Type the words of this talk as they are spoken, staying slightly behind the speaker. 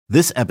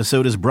This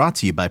episode is brought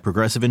to you by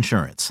Progressive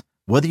Insurance.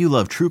 Whether you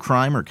love true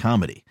crime or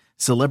comedy,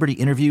 celebrity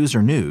interviews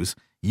or news,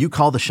 you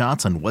call the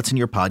shots on what's in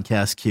your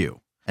podcast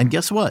queue. And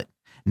guess what?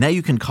 Now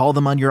you can call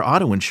them on your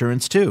auto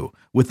insurance too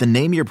with the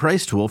Name Your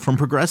Price tool from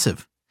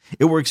Progressive.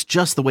 It works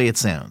just the way it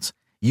sounds.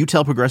 You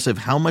tell Progressive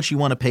how much you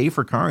want to pay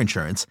for car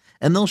insurance,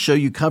 and they'll show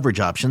you coverage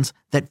options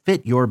that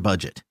fit your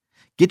budget.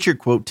 Get your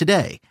quote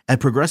today at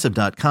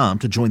Progressive.com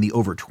to join the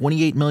over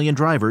 28 million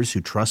drivers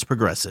who trust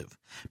Progressive.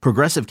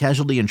 Progressive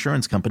Casualty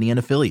Insurance Company and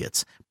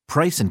Affiliates.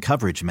 Price and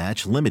coverage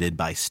match limited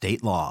by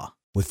state law.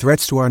 With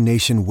threats to our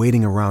nation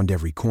waiting around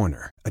every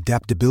corner,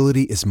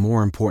 adaptability is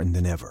more important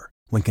than ever.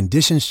 When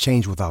conditions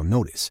change without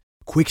notice,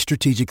 quick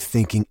strategic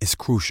thinking is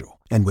crucial.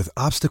 And with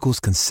obstacles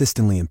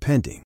consistently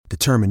impending,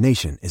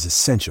 determination is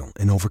essential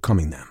in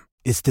overcoming them.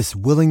 It's this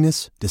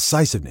willingness,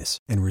 decisiveness,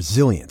 and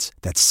resilience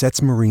that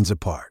sets Marines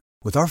apart.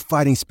 With our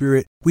fighting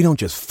spirit, we don't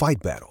just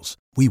fight battles,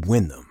 we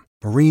win them.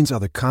 Marines are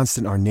the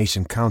constant our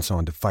nation counts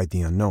on to fight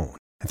the unknown.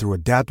 And through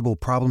adaptable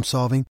problem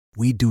solving,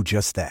 we do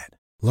just that.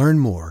 Learn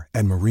more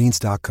at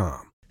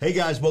Marines.com. Hey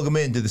guys, welcome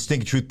into the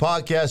Stinkin Truth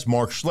Podcast.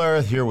 Mark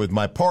Schlereth here with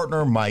my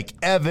partner, Mike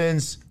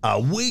Evans.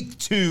 Week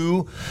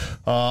 2,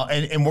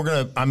 and we're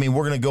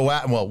gonna go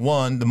at, well,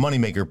 one, the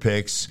moneymaker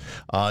picks.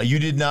 You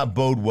did not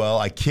bode well.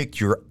 I kicked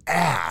your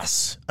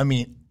ass.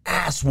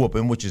 Ass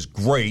whooping, which is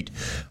great.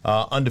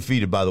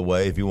 Undefeated, by the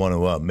way. If you want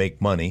to make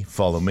money,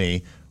 follow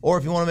me. Or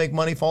if you want to make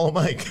money, follow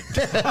Mike.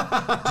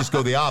 Just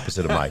go the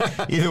opposite of Mike.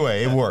 Either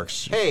way, it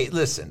works. Hey,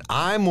 listen,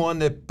 I'm one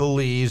that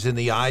believes in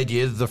the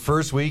idea that the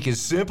first week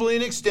is simply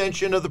an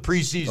extension of the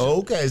preseason.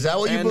 Okay, is that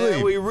what you believe? And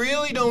that we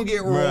really don't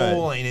get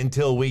rolling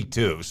until week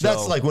 2. So.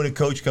 That's like when a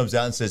coach comes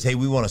out and says, hey,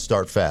 we want to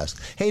start fast.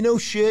 Hey, no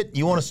shit,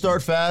 you want to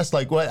start fast?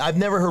 Like, what? I've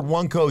never heard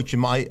one coach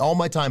in all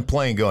my time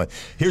playing going,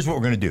 here's what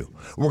we're going to do.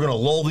 We're going to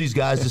lull these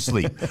guys to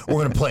sleep. We're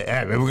going to play.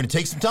 We're going to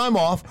take some time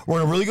off. We're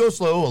going to really go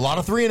slow, a lot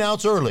of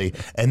 3-and-outs early,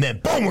 and then,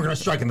 boom, we're going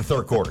to strike in the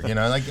third quarter. You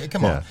know, like,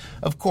 come on.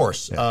 Of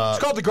course. It's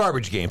called the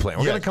garbage game plan.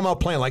 We're going to come out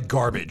playing like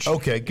garbage.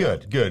 Okay,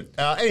 good.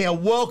 Anyhow,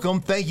 welcome.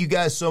 Thank you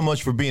guys so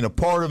much for being a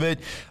part of it.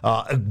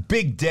 A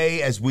big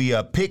day as we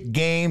pick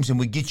games and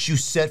we get you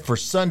set for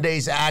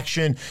Sunday's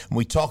action and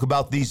we talk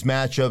about these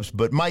matchups.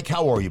 But, Mike,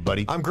 how are you,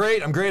 buddy? I'm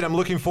great. I'm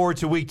looking forward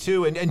to week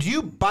 2. And do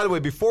you, by the way,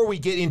 before we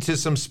get into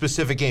some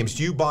specific games,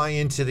 do you buy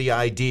into the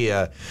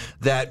idea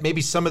that maybe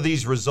some of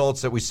these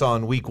results that we saw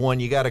in week 1,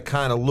 you got to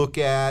kind of look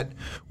at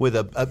with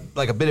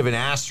a bit of an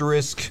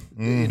asterisk,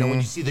 you know, when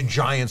you see the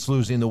Giants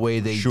losing the way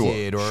they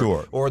did,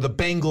 or the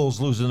Bengals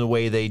losing the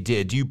way they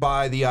did? Do you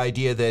buy the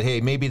idea that,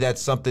 hey, maybe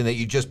that's something that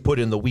you just put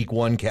in the week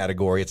 1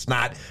 category? It's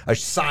not a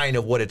sign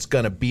of what it's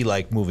going to be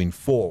like moving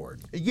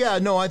forward. Yeah,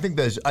 no, I think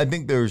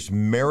there's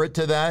merit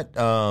to that.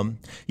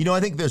 I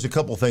think there's a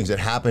couple things that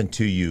happened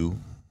to you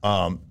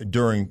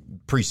during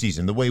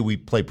preseason. The way we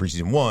play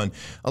preseason, one,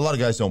 a lot of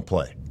guys don't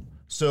play,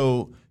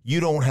 so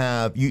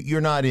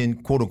you're not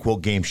in quote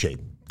unquote game shape,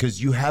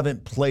 because you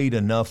haven't played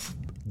enough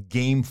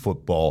game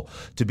football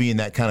to be in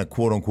that kind of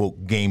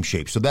quote-unquote game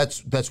shape. So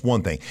that's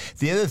one thing.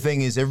 The other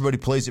thing is everybody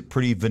plays it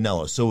pretty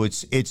vanilla. So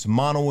it's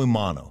mano a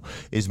mano.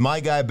 Is my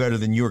guy better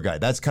than your guy?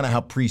 That's kind of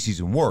how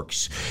preseason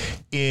works.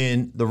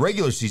 In the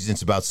regular season,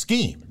 it's about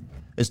scheme.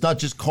 It's not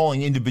just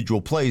calling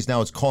individual plays.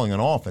 Now it's calling an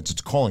offense.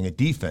 It's calling a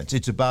defense.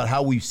 It's about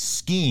how we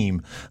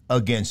scheme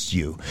against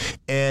you.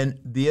 And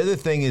the other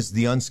thing is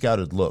the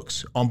unscouted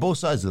looks on both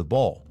sides of the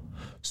ball.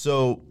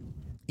 So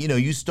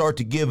you start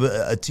to give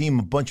a team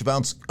a bunch of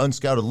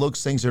unscouted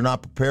looks, things they're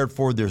not prepared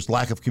for. There's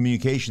lack of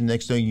communication.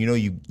 Next thing you know,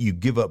 you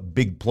give up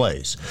big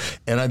plays.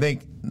 And I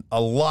think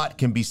a lot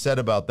can be said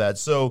about that.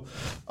 So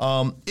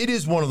it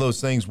is one of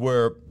those things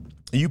where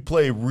you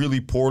play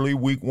really poorly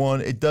week 1.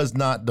 It does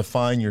not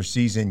define your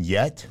season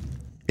yet.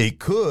 It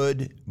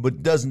could, but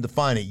it doesn't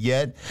define it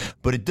yet.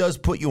 But it does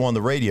put you on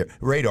the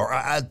radar.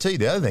 I'll tell you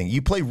the other thing.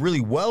 You play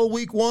really well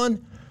week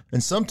 1,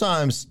 and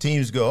sometimes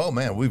teams go, oh,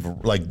 man, we've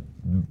like –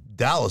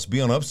 Dallas, be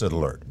on upset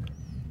alert.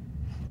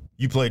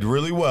 You played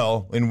really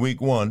well in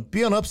week 1.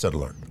 Be on upset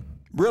alert.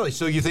 Really?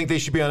 So you think they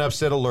should be on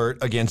upset alert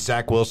against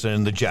Zach Wilson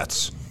and the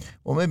Jets?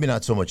 Well, maybe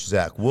not so much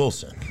Zach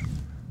Wilson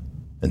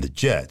and the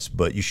Jets,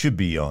 but you should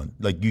be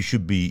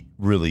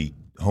really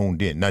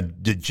honed in. Now,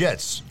 the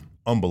Jets,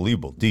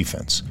 unbelievable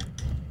defense.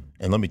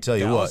 And let me tell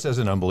you Dallas has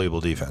an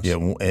unbelievable defense. Yeah,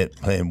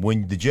 and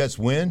when the Jets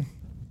win,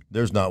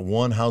 there's not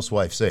one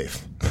housewife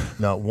safe.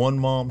 Not one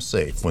mom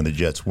safe when the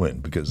Jets win,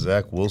 because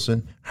Zach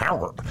Wilson,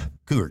 Howard,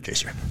 Cougar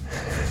chaser.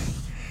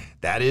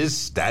 That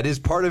is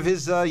part of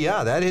his.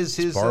 That is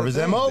his. Part of his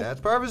MO.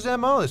 That's part of his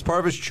MO. It's part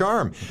of his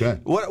charm. Okay.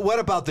 What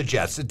about the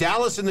Jets?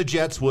 Dallas and the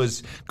Jets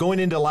was going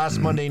into last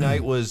Monday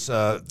night was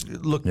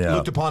looked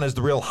upon as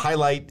the real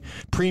highlight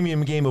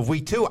premium game of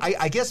week 2.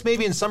 I guess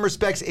maybe in some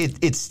respects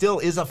it still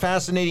is a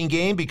fascinating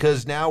game,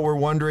 because now we're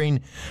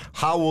wondering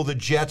how will the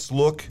Jets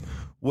look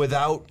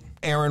without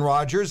Aaron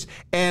Rodgers,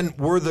 and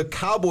were the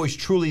Cowboys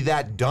truly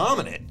that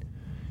dominant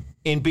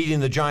in beating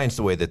the Giants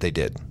the way that they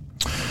did?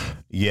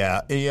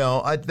 Yeah,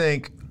 I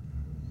think,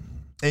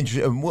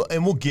 and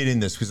we'll get in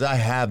this because I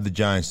have the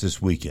Giants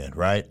this weekend,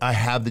 right? I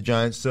have the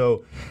Giants,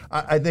 so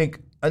I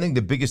think I think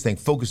the biggest thing,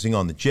 focusing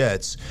on the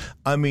Jets,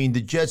 I mean,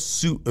 the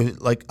Jets,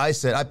 like I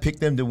said, I picked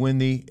them to win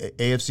the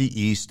AFC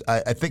East.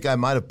 I think I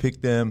might have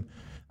picked them.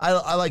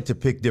 I like to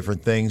pick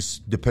different things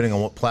depending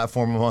on what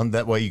platform I'm on.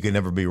 That way you can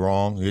never be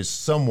wrong. Because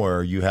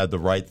somewhere you had the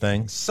right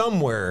thing.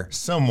 Somewhere.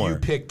 You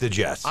picked the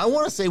Jets. I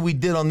want to say we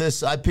did on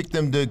this. I picked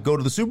them to go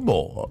to the Super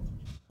Bowl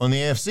on the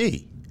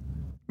AFC.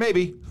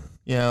 Maybe.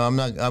 Yeah, I'm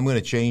going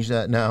to change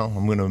that now.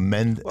 I'm going to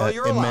amend. Well,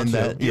 you're allowed to.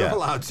 That. You're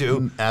allowed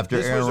to.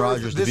 After Aaron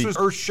Rodgers, this was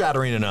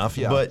earth-shattering enough.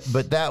 Yeah.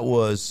 But that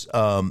was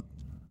a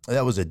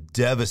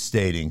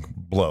devastating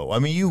blow. I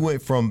mean, you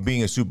went from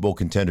being a Super Bowl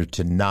contender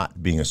to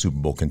not being a Super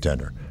Bowl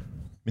contender.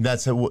 I mean,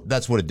 that's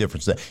what a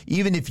difference is.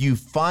 Even if you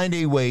find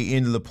a way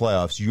into the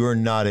playoffs, you're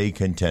not a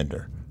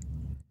contender,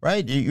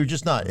 right? You're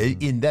just not.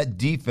 In that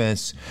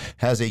defense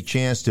has a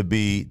chance to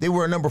be. They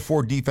were a number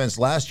 4 defense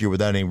last year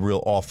without any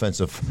real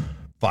offensive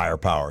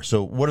firepower.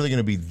 So what are they going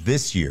to be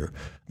this year?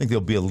 I think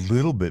they'll be a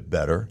little bit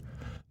better.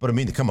 But I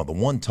mean, come on, the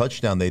one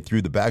touchdown they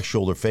threw, the back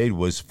shoulder fade,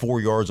 was 4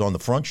 yards on the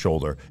front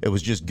shoulder. It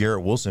was just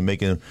Garrett Wilson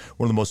making one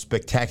of the most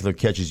spectacular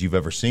catches you've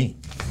ever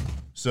seen.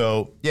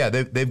 So yeah,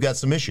 they've got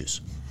some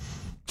issues.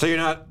 So you're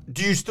not.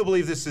 Do you still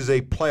believe this is a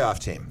playoff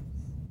team?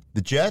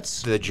 The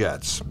Jets? The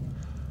Jets.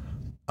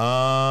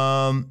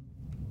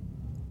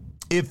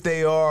 If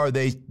they are,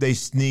 they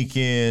sneak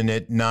in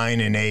at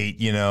 9-8.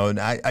 You know, and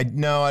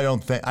I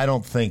don't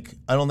think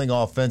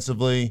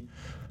offensively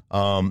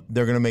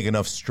they're going to make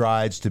enough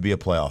strides to be a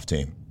playoff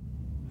team.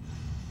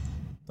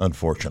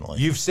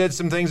 Unfortunately, you've said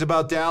some things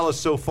about Dallas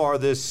so far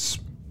this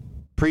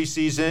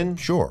preseason,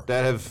 sure,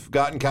 that have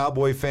gotten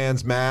Cowboy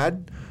fans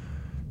mad.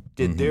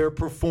 Did their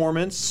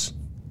performance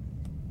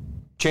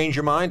change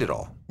your mind at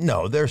all?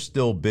 No, they're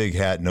still big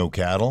hat, no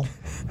cattle.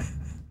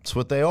 That's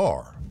what they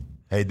are.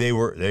 Hey, they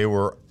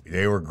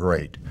were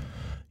great.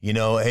 You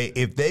know, hey,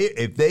 if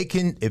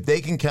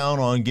they can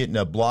count on getting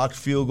a blocked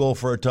field goal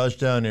for a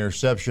touchdown,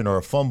 interception, or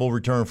a fumble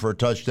return for a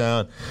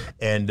touchdown,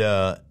 and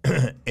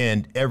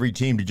every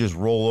team to just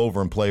roll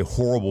over and play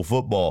horrible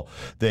football,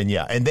 then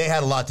yeah. And they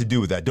had a lot to do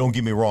with that. Don't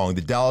get me wrong.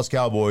 The Dallas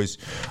Cowboys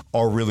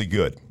are really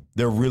good.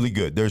 They're really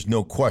good. There's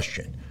no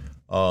question.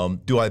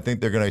 Do I think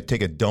they're going to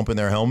take a dump in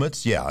their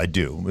helmets? Yeah, I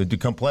do. To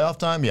come playoff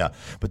time, yeah.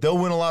 But they'll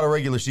win a lot of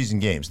regular season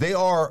games.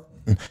 They're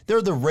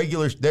the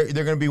regular. They're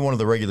going to be one of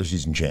the regular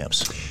season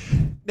champs.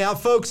 Now,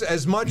 folks,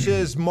 as much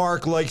as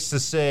Mark likes to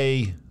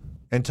say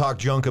and talk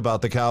junk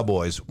about the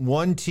Cowboys,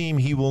 one team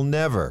he will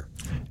never,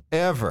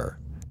 ever,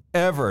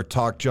 ever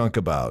talk junk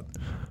about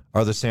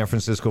are the San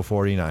Francisco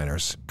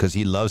 49ers, because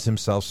he loves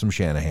himself some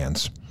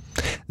Shanahans.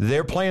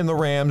 They're playing the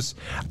Rams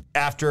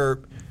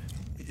after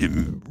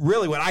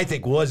really what I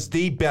think was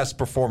the best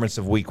performance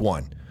of Week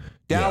 1.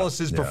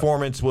 Dallas's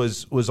performance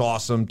was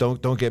awesome.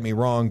 Don't get me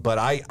wrong, but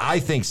I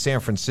think San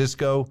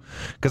Francisco,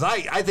 because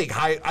I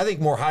think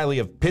more highly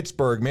of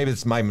Pittsburgh. Maybe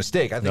it's my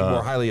mistake. I think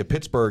more highly of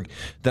Pittsburgh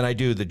than I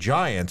do the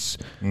Giants.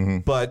 Mm-hmm.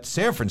 But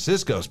San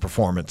Francisco's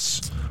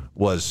performance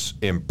was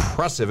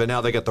impressive, and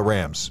now they got the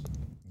Rams.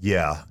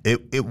 Yeah,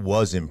 it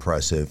was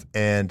impressive,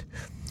 and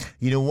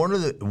you know one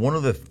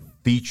of the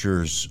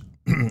features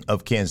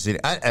of Kansas City,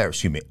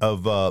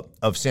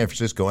 of San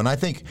Francisco, and I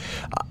think,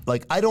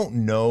 I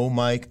don't know,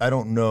 Mike, I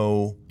don't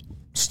know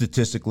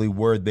statistically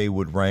where they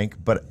would rank,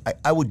 but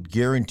I would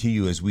guarantee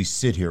you, as we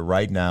sit here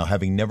right now,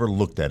 having never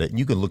looked at it, and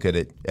you can look at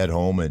it at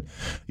home and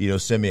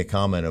send me a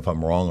comment if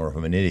I'm wrong or if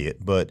I'm an idiot,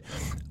 but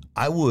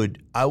I would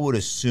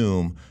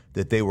assume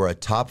that they were a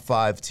top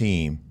 5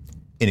 team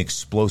in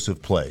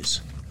explosive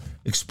plays.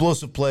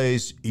 Explosive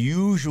plays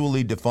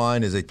usually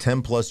defined as a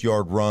 10-plus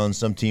yard run.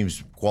 Some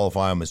teams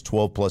qualify them as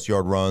 12-plus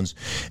yard runs,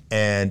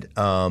 and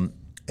then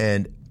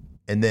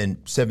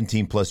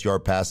 17-plus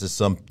yard passes.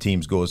 Some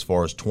teams go as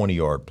far as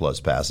 20-yard plus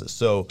passes.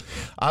 So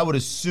I would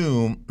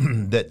assume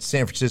that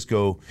San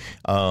Francisco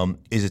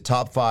is a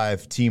top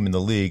 5 team in the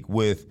league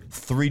with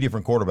 3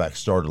 different quarterbacks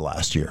started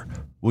last year,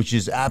 which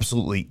is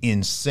absolutely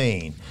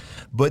insane.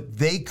 But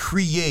they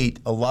create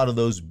a lot of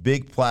those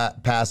big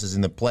passes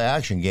in the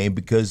play-action game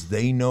because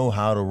they know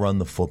how to run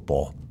the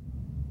football.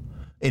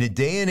 In a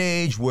day and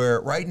age where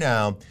right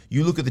now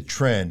you look at the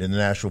trend in the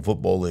National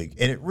Football League,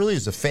 and it really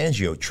is a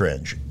Fangio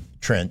trend,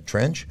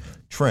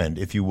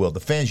 if you will,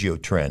 the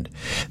Fangio trend.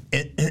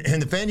 And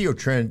the Fangio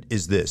trend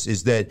is this,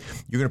 is that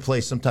you're going to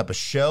play some type of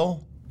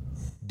shell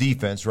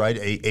defense, right?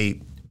 A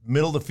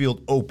middle of the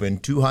field open,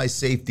 too high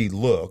safety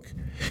look,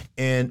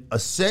 and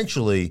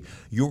essentially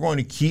you're going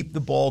to keep the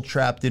ball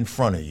trapped in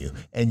front of you,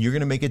 and you're going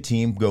to make a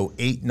team go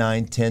 8,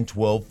 9, 10,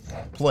 12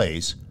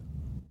 plays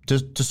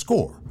to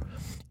score.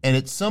 And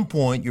at some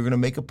point, you're going to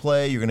make a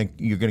play. You're going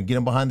to get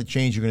them behind the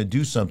chains. You're going to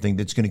do something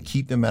that's going to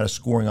keep them out of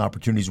scoring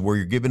opportunities where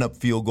you're giving up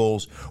field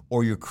goals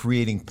or you're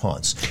creating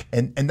punts.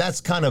 And that's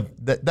kind of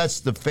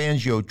that's the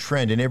Fangio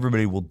trend, and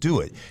everybody will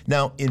do it.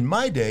 Now, in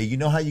my day, you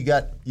know how you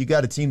got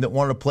a team that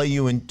wanted to play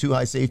you in 2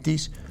 high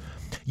safeties?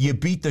 You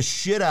beat the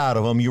shit out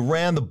of them. You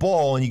ran the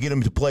ball, and you get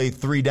them to play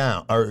 3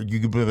 down, or you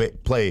can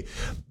play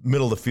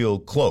middle of the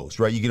field close,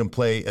 right? You get them to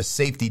play a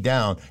safety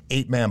down,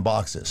 8-man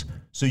boxes.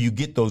 So you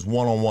get those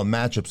one-on-one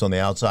matchups on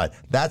the outside.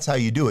 That's how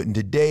you do it in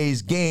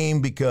today's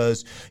game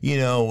because,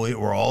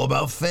 we're all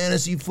about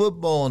fantasy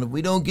football. And if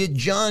we don't get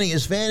Johnny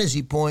his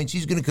fantasy points,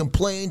 he's going to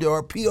complain to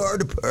our PR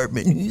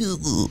department.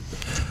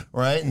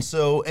 Right? And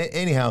so,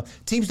 anyhow,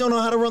 teams don't know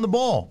how to run the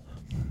ball.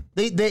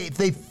 They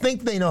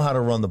think they know how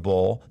to run the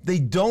ball. They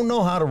don't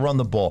know how to run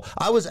the ball.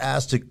 I was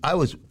asked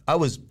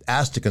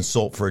to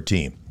consult for a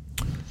team.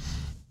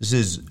 This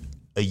is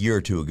a year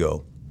or two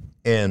ago.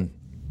 And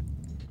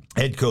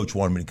head coach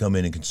wanted me to come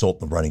in and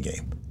consult in the running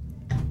game.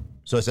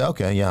 So I said,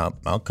 okay, yeah,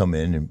 I'll come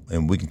in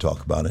and we can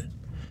talk about it. And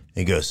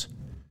he goes,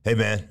 hey,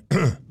 man,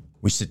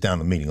 we sit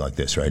down in a meeting like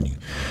this, right?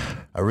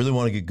 I really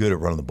want to get good at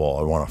running the ball.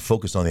 I want to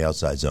focus on the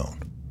outside zone.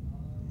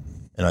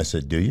 And I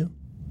said, do you?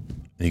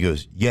 And he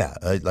goes, yeah,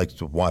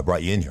 that's why I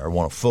brought you in here. I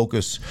want to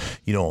focus,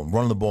 on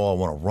running the ball. I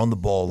want to run the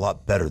ball a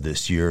lot better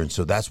this year. And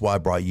so that's why I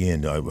brought you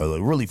in. I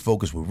really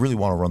focus. We really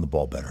want to run the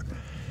ball better.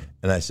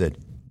 And I said,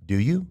 do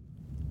you?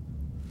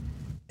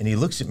 And he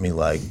looks at me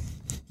like,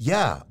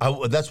 yeah,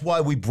 that's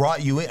why we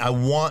brought you in. I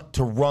want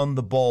to run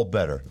the ball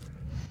better.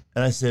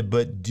 And I said,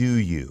 but do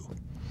you?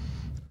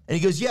 And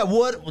he goes, yeah,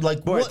 what?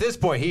 Like, boy, what? At this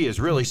point, he is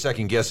really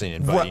second-guessing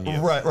inviting you.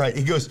 Right.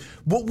 He goes,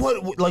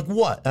 what? Like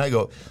what? And I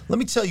go, let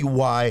me tell you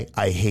why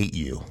I hate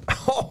you.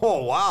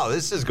 Oh, wow,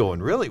 this is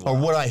going really well. Or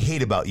what I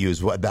hate about you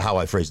is how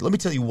I phrase it. Let me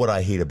tell you what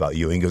I hate about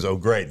you. And he goes, oh,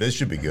 great, this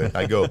should be good.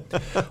 I go,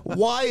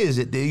 why is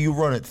it that you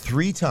run it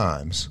 3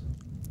 times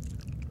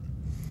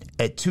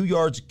at 2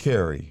 yards of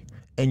carry,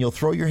 and you'll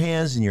throw your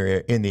hands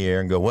in the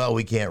air and go, well,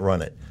 we can't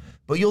run it.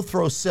 But you'll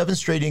throw 7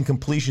 straight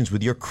incompletions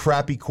with your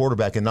crappy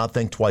quarterback and not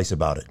think twice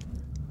about it.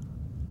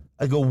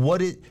 I go,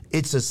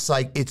 it's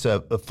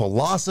a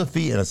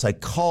philosophy and a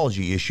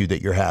psychology issue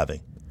that you're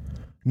having.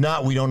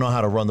 Not we don't know how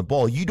to run the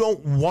ball. You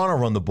don't want to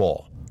run the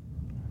ball.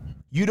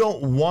 You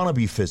don't want to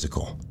be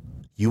physical.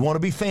 You want to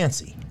be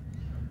fancy.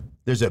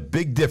 There's a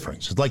big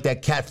difference. It's like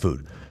that cat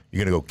food.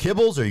 You're going to go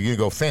Kibbles or you're going to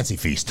go Fancy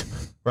Feast,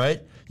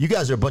 right? You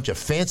guys are a bunch of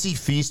Fancy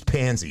Feast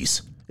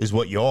pansies is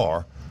what you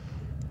are.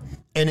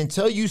 And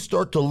until you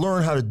start to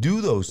learn how to do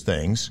those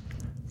things,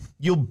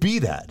 you'll be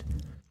that.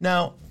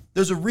 Now,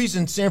 there's a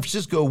reason San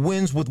Francisco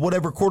wins with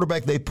whatever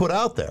quarterback they put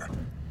out there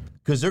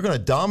because they're going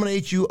to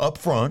dominate you up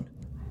front.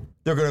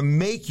 They're going to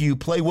make you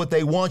play what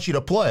they want you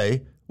to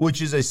play,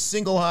 which is a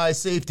single high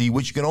safety,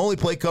 which you can only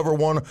play cover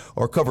 1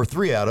 or cover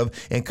 3 out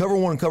of. And cover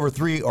 1 and cover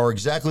 3 are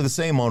exactly the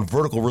same on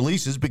vertical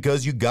releases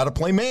because you got to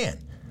play man.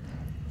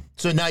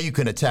 So now you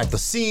can attack the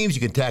seams,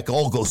 you can attack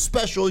all-go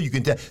special, you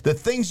can the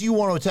things you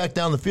want to attack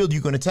down the field,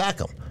 you can attack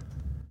them.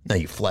 Now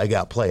you flag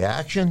out play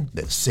action,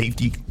 then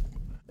safety,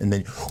 and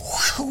then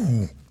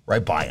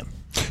right by him.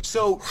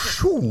 So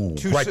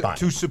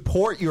to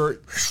support your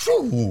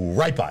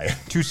right by him.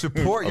 To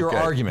support your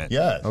argument.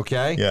 Yeah.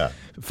 Okay? Yeah.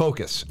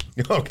 Focus.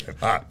 Okay.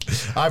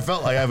 I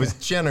felt like I was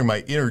channeling my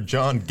inner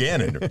Jonathan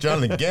Gannon,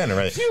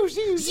 right?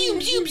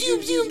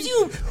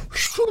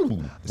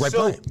 Right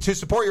by him. To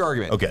support your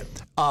argument. Okay.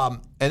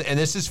 And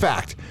this is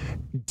fact.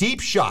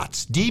 Deep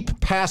shots, deep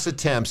pass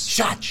attempts.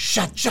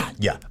 Shot.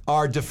 Yeah.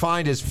 Are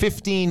defined as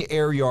 15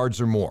 air yards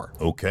or more.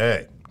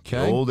 Okay.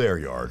 Old air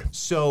yard.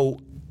 So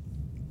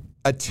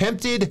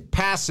attempted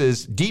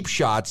passes, deep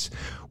shots,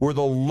 were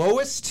the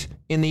lowest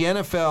in the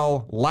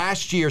NFL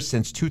last year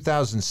since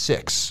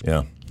 2006.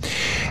 Yeah.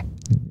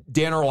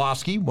 Dan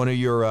Orlovsky, one of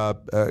your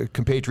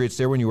compatriots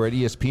there when you were at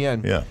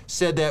ESPN,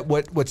 said that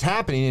what's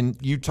happening, and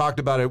you talked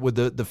about it with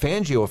the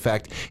Fangio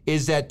effect,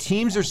 is that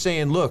teams are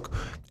saying, look,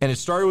 and it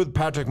started with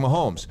Patrick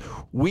Mahomes,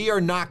 we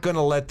are not going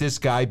to let this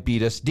guy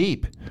beat us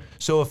deep.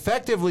 So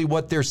effectively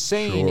what they're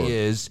saying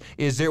is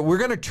that we're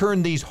going to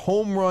turn these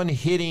home run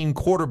hitting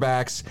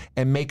quarterbacks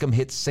and make them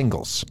hit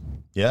singles.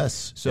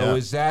 Yes. So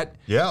is that?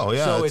 Yeah. Oh,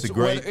 yeah. So it's a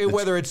great.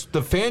 Whether it's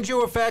the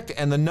Fangio effect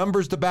and the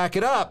numbers to back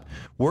it up,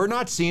 we're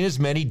not seeing as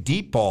many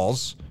deep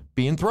balls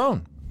being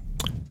thrown.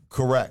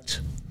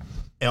 Correct.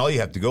 And all you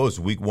have to go is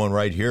week 1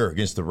 right here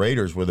against the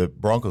Raiders, where the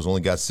Broncos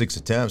only got 6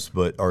 attempts,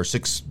 or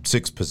six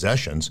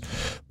possessions,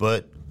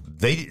 but.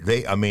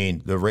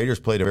 The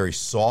Raiders played a very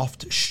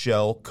soft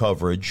shell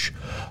coverage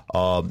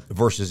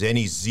versus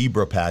any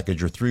zebra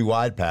package or 3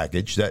 wide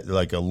package, that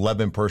like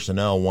 11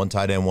 personnel, 1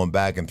 tight end, 1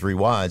 back, and 3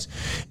 wides,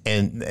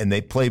 and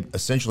they played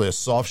essentially a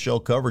soft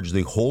shell coverage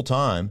the whole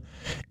time,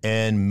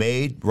 and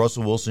made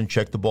Russell Wilson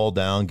check the ball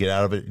down, get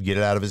it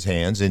out of his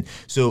hands, and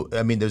so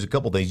there's a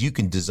couple things you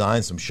can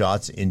design some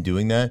shots in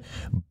doing that,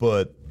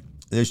 but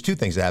there's 2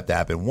 things that have to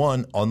happen.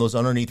 1, on those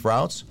underneath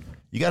routes,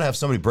 you got to have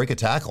somebody break a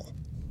tackle.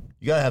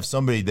 You got to have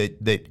somebody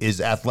that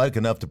is athletic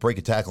enough to break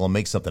a tackle and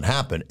make something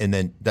happen. And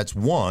then that's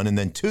 1. And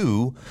then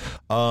 2,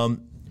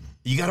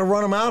 you got to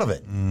run them out of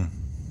it. And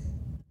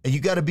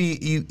you've got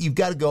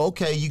to go,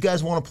 okay, you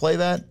guys want to play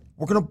that?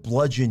 We're going to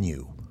bludgeon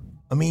you.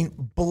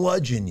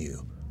 Bludgeon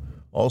you.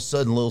 All of a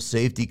sudden, little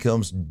safety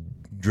comes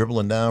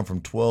dribbling down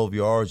from 12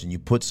 yards and you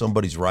put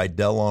somebody's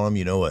Rydell on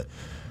them, a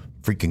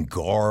freaking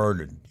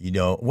guard,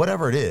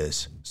 whatever it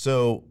is.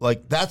 So,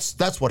 like,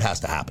 that's what has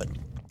to happen.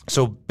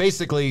 So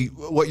basically,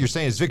 what you're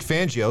saying is Vic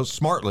Fangio,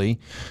 smartly,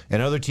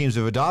 and other teams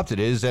have adopted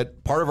it, is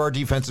that part of our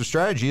defensive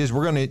strategy is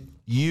we're going to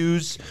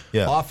use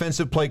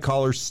offensive play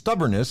callers'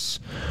 stubbornness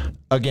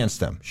against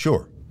them.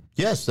 Sure.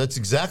 Yes, that's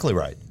exactly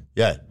right.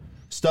 Yeah.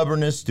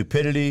 Stubbornness,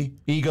 stupidity,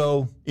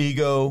 ego,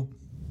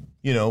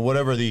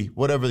 whatever the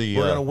we're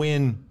going to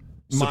win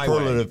my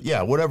superlative,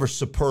 way. Whatever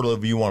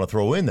superlative you want to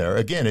throw in there.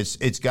 Again,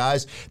 it's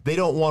guys, they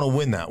don't want to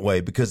win that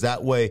way because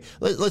that way,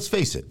 let's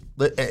face it,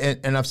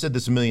 and I've said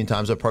this a million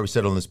times, I've probably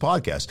said it on this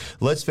podcast,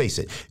 let's face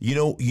it, you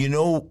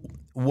know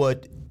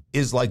what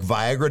is like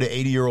Viagra to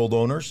 80-year-old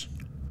owners?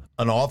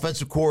 An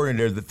offensive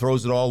coordinator that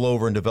throws it all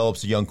over and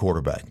develops a young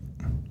quarterback.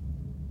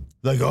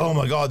 Like, oh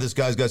my God, this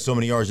guy's got so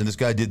many yards and this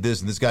guy did this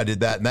and this guy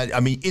did that. And that,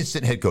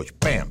 instant head coach,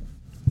 bam.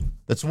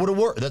 That's what it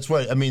works. That's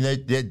what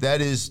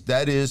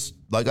that is.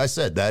 Like I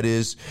said, that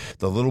is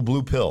the little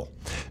blue pill.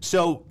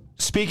 So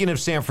speaking of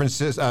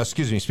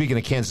speaking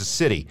of Kansas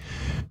City,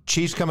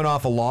 Chiefs coming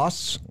off a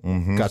loss,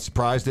 got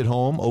surprised at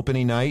home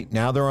opening night.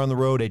 Now they're on the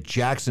road at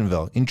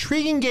Jacksonville.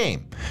 Intriguing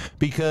game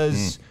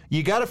because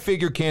you got to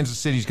figure Kansas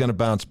City's going to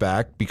bounce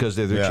back because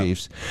they're the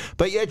Chiefs.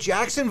 But yet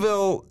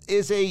Jacksonville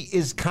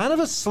is kind of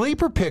a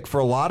sleeper pick for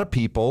a lot of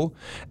people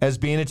as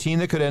being a team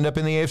that could end up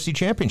in the AFC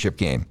Championship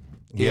game.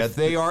 Yeah. If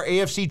they are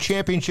AFC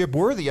Championship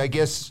worthy, I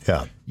guess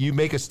you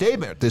make a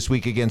statement this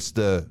week against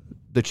the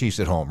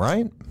Chiefs at home,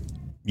 right?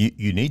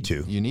 You need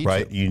to. You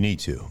need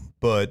to.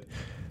 But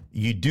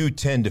you do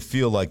tend to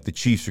feel like the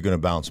Chiefs are going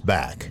to bounce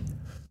back.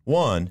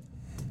 One,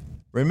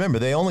 remember,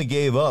 they only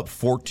gave up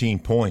 14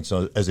 points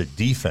as a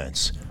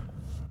defense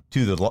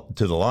to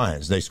the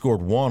Lions. They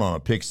scored one on a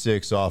pick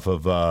six off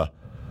of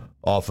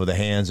the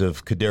hands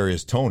of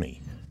Kadarius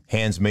Toney.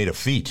 Hands made of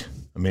feet.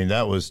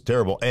 That was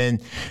terrible.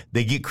 And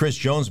they get Chris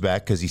Jones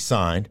back because he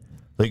signed.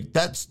 Like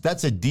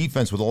that's a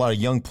defense with a lot of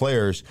young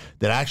players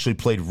that actually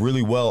played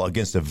really well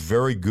against a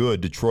very good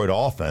Detroit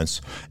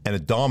offense and a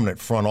dominant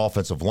front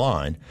offensive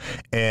line.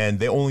 And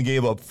they only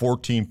gave up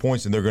 14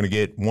 points, and they're going to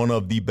get one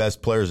of the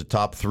best players, a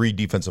top 3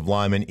 defensive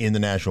lineman in the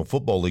National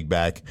Football League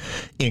back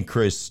in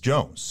Chris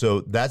Jones. So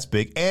that's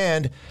big.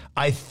 And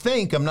I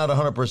think, I'm not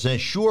 100%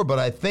 sure, but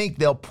I think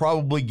they'll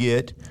probably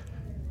get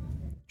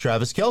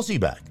Travis Kelce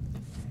back.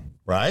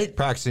 Right?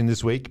 Practicing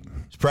this week.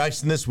 He's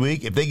practicing this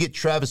week. If they get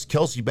Travis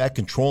Kelce back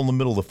controlling the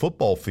middle of the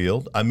football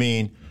field,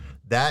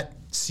 that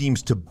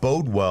seems to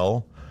bode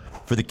well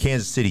for the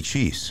Kansas City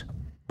Chiefs.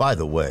 By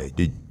the way,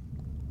 did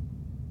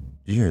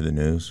you hear the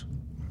news?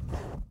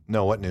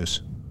 No, what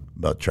news?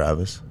 About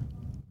Travis.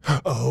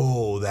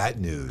 Oh, that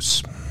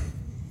news.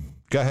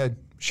 Go ahead.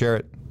 Share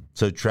it.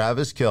 So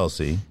Travis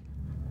Kelce,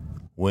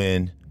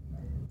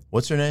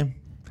 what's her name?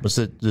 What's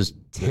it?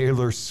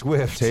 Taylor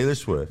Swift. Taylor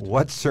Swift.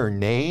 What's her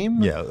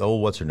name? Yeah. Oh,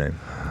 what's her name?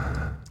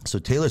 So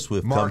Taylor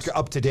Swift Mark,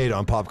 up to date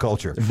on pop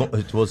culture.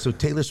 Well, so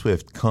Taylor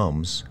Swift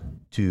comes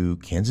to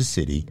Kansas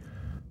City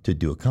to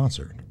do a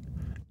concert.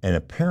 And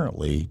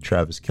apparently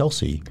Travis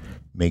Kelce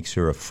makes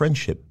her a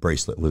friendship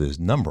bracelet with his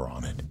number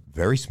on it.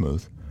 Very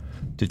smooth.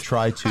 To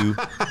try to...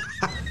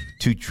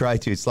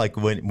 it's like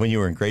when you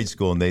were in grade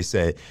school and they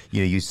said,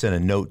 you sent a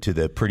note to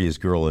the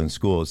prettiest girl in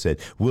school and said,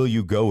 will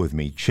you go with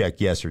me?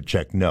 Check yes or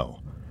check no.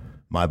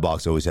 My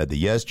box always had the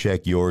yes,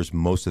 check, yours,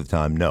 most of the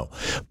time, no.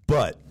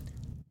 But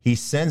he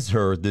sends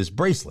her this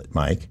bracelet,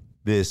 Mike,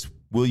 this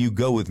will you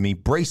go with me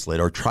bracelet,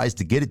 or tries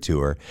to get it to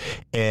her.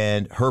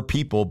 And her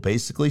people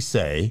basically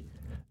say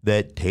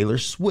that Taylor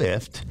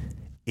Swift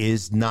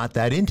is not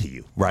that into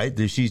you, right?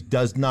 That she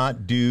does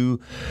not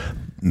do,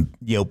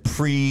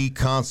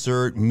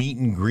 pre-concert meet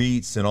and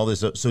greets and all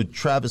this. So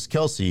Travis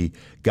Kelce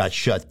got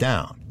shut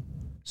down.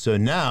 So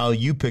now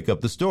you pick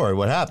up the story.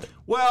 What happened?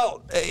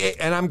 Well,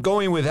 and I'm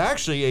going with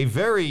actually a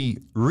very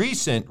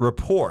recent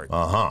report.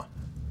 A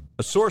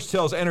source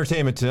tells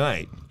Entertainment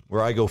Tonight,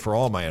 where I go for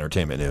all my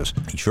entertainment news.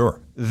 Sure.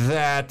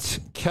 That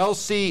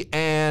Kelce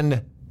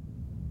and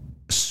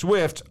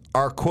Swift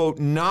are, quote,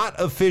 not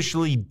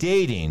officially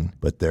dating.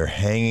 But they're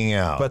hanging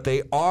out. But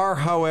they are,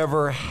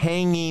 however,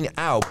 hanging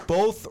out.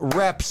 Both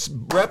reps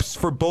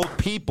for both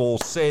people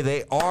say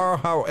they are,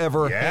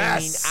 however,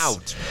 hanging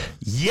out.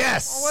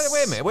 Yes. Oh,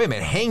 wait a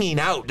minute. Hanging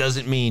out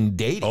doesn't mean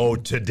dating. Oh,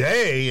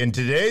 in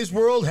today's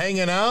world,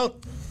 hanging out?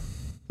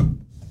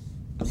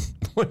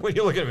 What are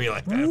you looking at me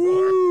like that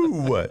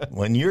for? What?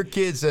 When your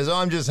kid says,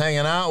 I'm just hanging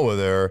out with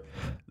her,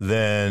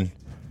 then...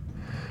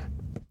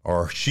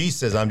 or she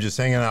says, I'm just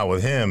hanging out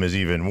with him, is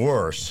even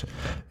worse.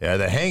 Yeah,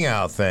 the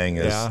hangout thing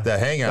is, that's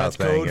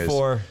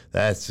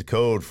the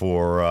code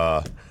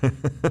for,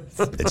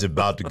 it's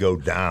about to go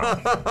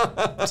down.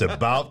 It's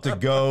about to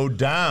go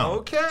down.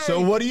 Okay. So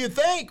what do you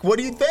think? What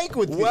do you think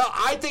with Well,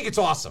 I think it's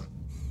awesome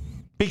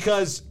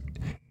because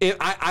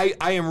I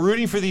am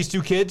rooting for these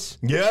two kids.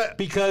 Yeah.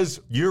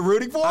 Because you're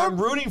rooting for them? I'm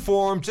rooting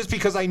for them just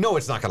because I know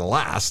it's not going to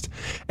last.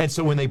 And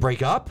so when they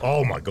break up.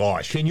 Oh, my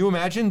gosh. Can you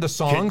imagine the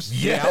songs?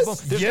 Yes. The album?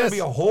 There's going to be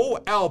a whole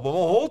album, a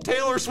whole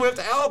Taylor Swift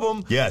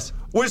album. Yes.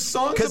 With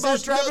songs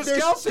about Travis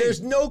Kelce.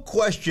 There's no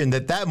question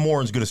that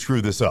Morin's going to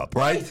screw this up,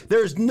 right?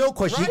 There's no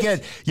question.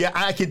 Right.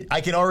 I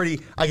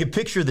can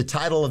picture the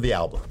title of the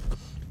album.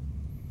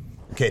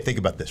 Okay, think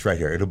about this right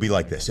here. It'll be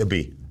like this. It'll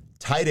be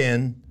Tight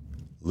End,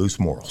 Loose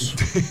Morals.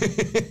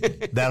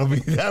 that'll be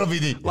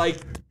the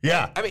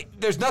yeah. I mean,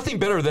 there's nothing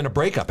better than a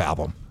breakup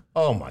album.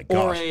 Oh my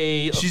gosh.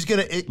 Or she's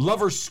gonna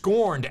Lover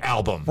Scorned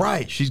album.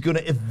 Right. She's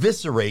gonna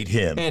eviscerate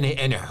him.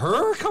 And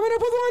her coming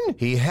up with one?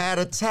 He had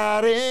a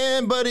tight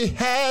end, but he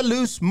had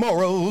loose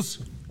morals.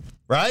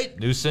 Right?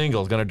 New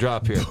single is gonna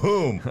drop here.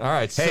 Boom. All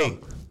right. Hey.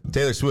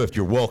 Taylor Swift,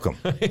 you're welcome.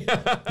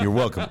 You're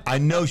welcome. I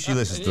know she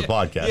listens to the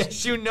podcast.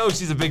 Yes, you know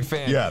she's a big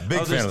fan. Yeah, big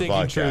of fan the of the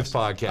Stinkin podcast. Truth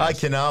Podcast. I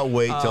cannot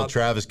wait till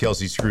Travis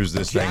Kelce screws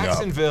this thing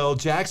up.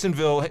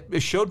 Jacksonville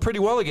showed pretty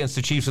well against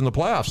the Chiefs in the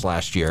playoffs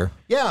last year.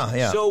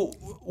 Yeah. So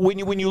when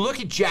you look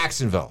at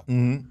Jacksonville,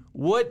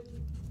 what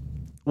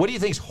do you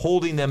think's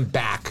holding them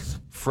back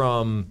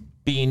from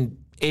being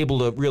able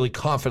to really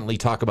confidently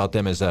talk about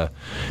them as a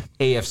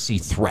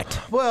AFC threat?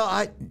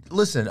 Well,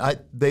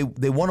 they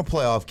won a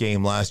playoff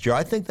game last year.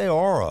 I think they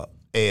are a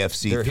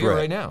AFC They're threat here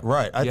right now.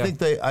 Right. I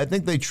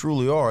think they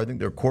truly are. I think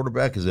their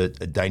quarterback is a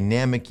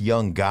dynamic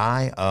young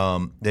guy.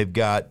 They've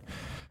got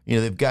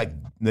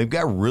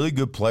really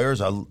good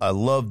players. I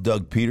love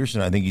Doug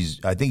Peterson. I think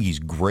he's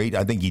great.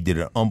 I think he did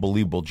an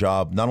unbelievable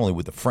job not only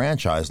with the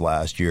franchise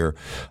last year,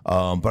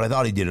 but I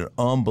thought he did an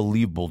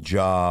unbelievable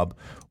job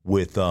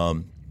with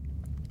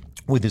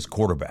his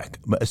quarterback,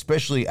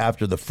 especially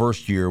after the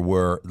first year,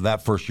 where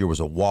that first year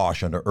was a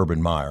wash under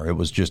Urban Meyer. It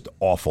was just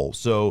awful.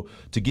 So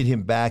to get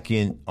him back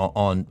in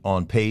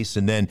on pace,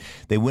 and then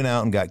they went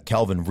out and got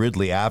Calvin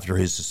Ridley after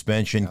his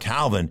suspension.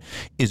 Calvin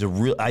is a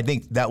real. I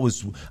think that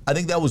was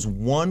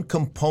one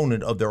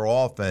component of their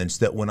offense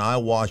that when I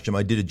watched them,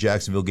 I did a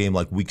Jacksonville game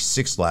like week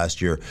 6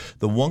 last year.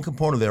 The one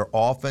component of their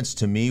offense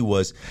to me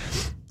was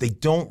they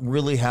don't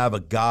really have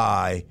a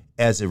guy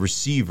as a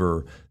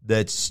receiver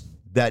that's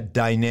that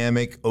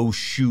dynamic,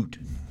 shoot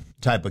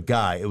type of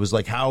guy. It was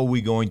like, how are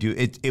we going to?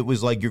 It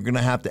was like you're going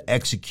to have to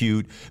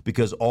execute,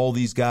 because all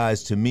these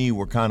guys to me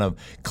were kind of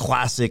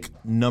classic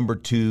number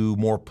 2,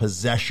 more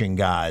possession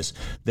guys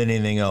than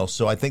anything else.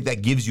 So I think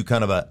that gives you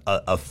kind of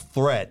a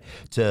threat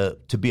to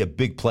be a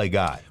big play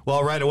guy.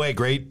 Well, right away,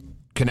 great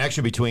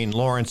connection between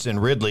Lawrence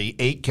and Ridley.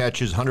 8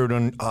 catches,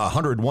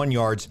 101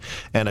 yards,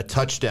 and a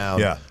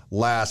touchdown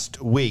last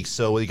week.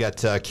 So we got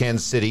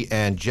Kansas City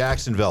and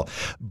Jacksonville.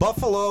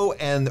 Buffalo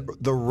and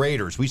the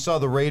Raiders. We saw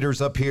the Raiders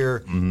up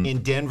here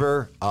in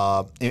Denver.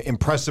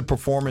 Impressive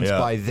performance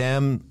by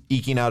them,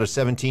 eking out a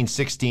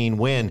 17-16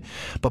 win.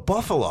 But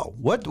Buffalo,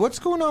 what's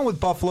going on with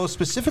Buffalo?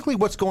 Specifically,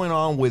 what's going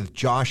on with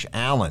Josh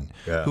Allen,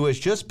 who has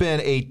just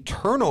been a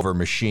turnover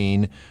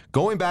machine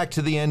going back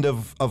to the end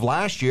of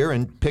last year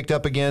and picked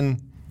up again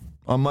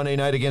on Monday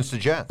night against the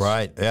Jets.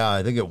 Right. Yeah,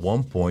 I think at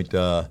one point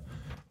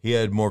he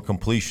had more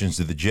completions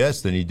to the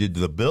Jets than he did to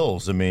the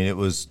Bills. I mean, it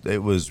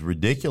was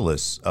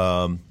ridiculous.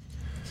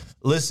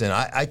 Listen,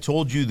 I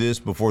told you this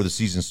before the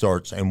season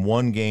starts, and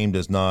one game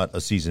does not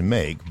a season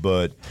make,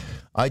 but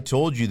I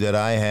told you that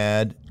I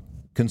had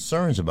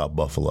concerns about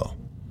Buffalo,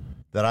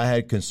 that I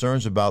had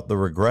concerns about the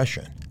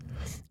regression.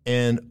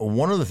 And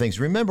one of the things,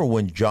 remember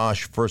when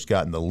Josh first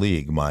got in the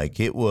league, Mike,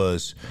 he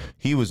was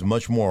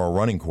much more a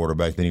running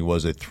quarterback than he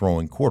was a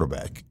throwing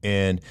quarterback.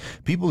 And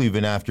people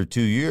even after 2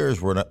 years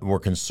were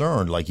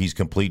concerned, like he's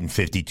completing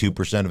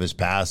 52% of his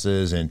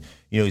passes and,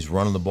 he's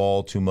running the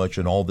ball too much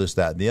and all this,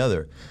 that, and the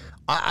other.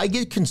 I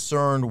get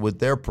concerned with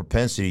their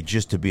propensity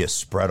just to be a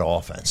spread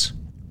offense.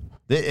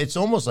 It's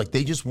almost like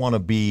they just want to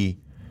be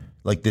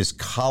like this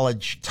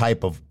college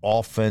type of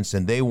offense,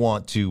 and they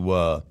want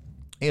to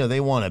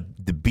they want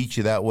to beat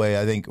you that way.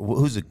 I think,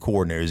 who's the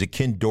coordinator? Is it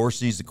Ken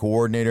Dorsey's the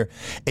coordinator?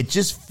 It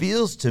just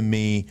feels to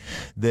me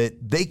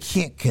that they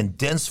can't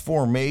condense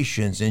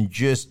formations and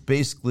just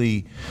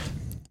basically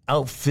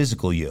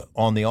out-physical you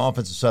on the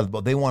offensive side of the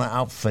ball. They want to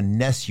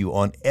out-finesse you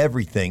on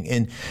everything.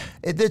 And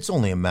it's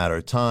only a matter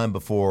of time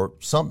before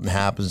something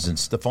happens and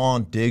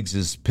Stephon Diggs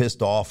is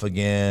pissed off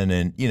again.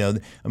 And,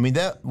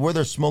 that where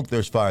there's smoke,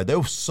 there's fire. There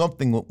was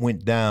something that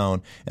went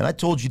down. And I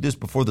told you this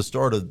before the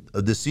start of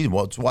this season.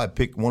 Well, it's why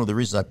one of the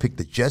reasons I picked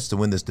the Jets to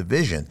win this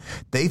division.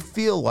 They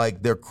feel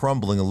like they're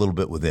crumbling a little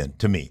bit within,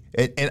 to me.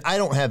 And I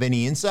don't have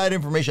any inside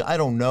information. I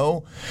don't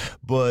know.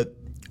 But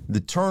the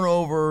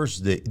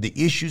turnovers, the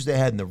issues they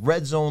had in the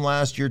red zone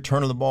last year,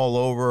 turning the ball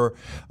over,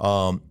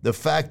 the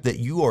fact that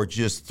you are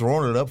just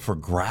throwing it up for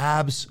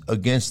grabs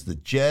against the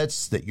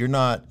Jets, that you're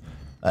not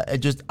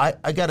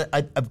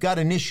I've got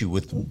an issue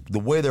with the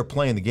way they're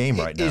playing the game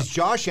right now. Is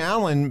Josh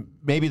Allen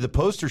maybe the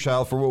poster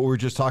child for what we were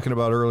just talking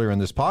about earlier in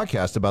this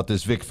podcast about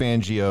this Vic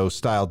Fangio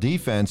style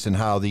defense and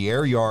how the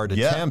air yard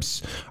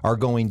attempts are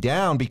going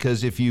down?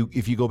 Because if you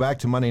go back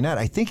to Monday night,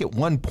 I think at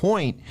one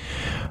point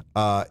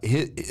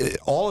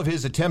all of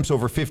his attempts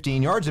over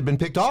 15 yards have been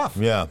picked off.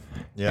 Yeah.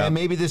 And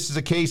maybe this is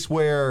a case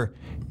where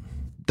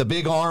the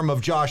big arm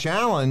of Josh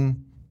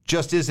Allen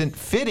just isn't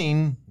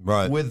fitting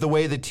with the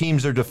way the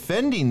teams are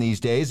defending these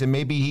days, and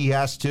maybe he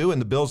has to,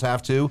 and the Bills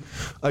have to,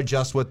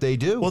 adjust what they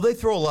do. Well, they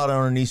throw a lot of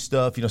underneath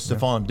stuff.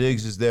 Stephon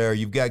Diggs is there.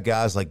 You've got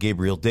guys like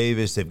Gabriel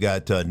Davis. They've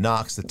got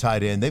Knox, the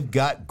tight end. They've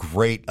got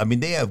great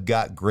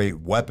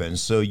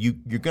weapons. So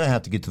you're going to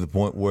have to get to the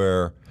point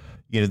where,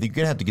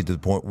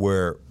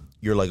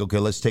 you're like, okay,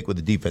 let's take what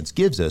the defense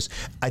gives us.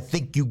 I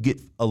think you get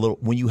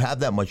when you have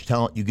that much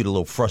talent, you get a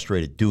little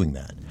frustrated doing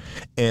that.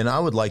 And I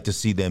would like to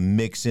see them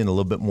mix in a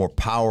little bit more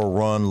power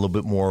run, a little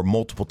bit more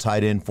multiple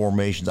tight end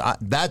formations.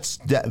 That's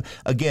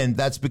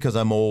because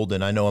I'm old,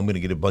 and I know I'm going to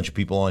get a bunch of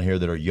people on here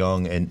that are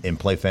young and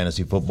play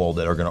fantasy football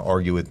that are going to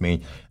argue with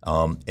me.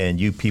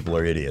 And you people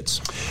are idiots.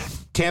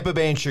 Tampa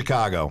Bay and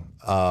Chicago.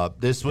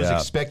 This was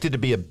expected to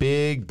be a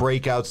big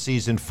breakout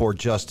season for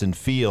Justin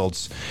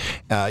Fields.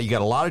 You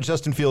got a lot of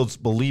Justin Fields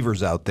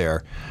believers out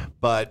there,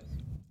 but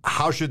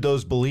how should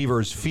those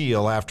believers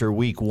feel after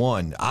week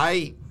one?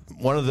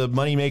 One of the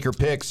moneymaker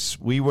picks,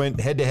 we went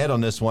head-to-head on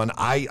this one.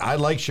 I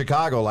liked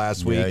Chicago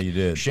last week. Yeah, you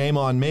did. Shame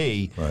on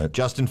me. Right.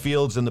 Justin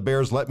Fields and the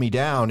Bears let me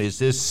down. Is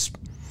this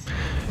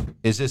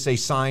a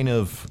sign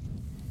of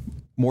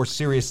more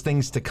serious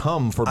things to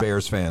come for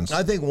Bears fans?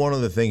 I think one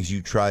of the things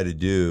you try to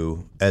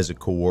do as a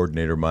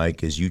coordinator,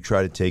 Mike, is you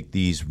try to take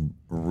these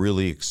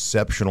really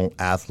exceptional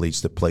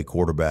athletes that play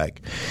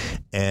quarterback,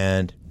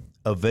 and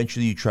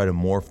eventually you try to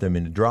morph them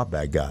into drop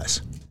back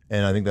guys.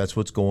 And I think that's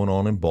what's going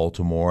on in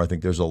Baltimore. I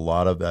think there's a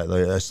lot of that.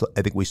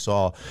 I think we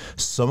saw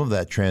some of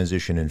that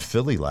transition in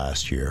Philly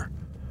last year.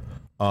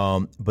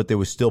 But there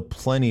was still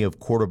plenty of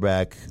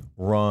quarterback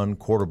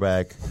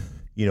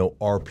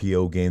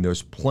RPO game.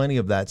 There's plenty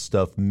of that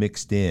stuff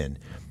mixed in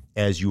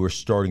as you were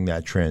starting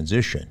that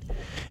transition.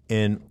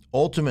 And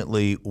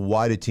ultimately,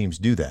 why do teams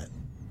do that?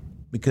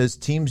 Because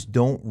teams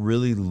don't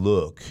really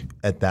look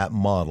at that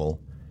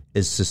model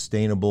as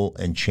sustainable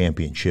and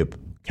championship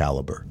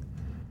caliber.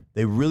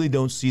 They really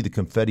don't see the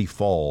confetti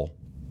fall.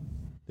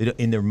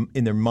 In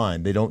their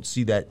mind, they don't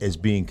see that as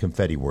being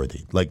confetti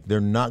worthy. Like, they're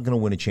not going to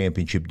win a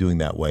championship doing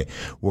that way.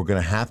 We're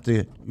going to have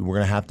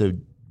to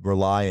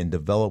rely and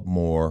develop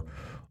more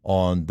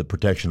on the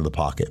protection of the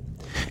pocket.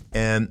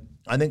 And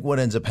I think what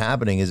ends up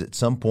happening is at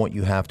some point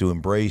you have to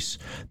embrace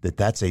that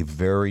that's a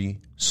very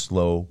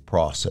slow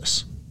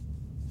process.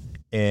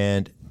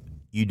 And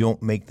you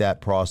don't make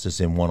that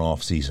process in one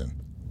off season.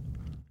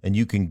 And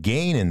you can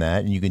gain in that,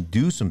 and you can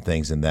do some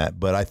things in that.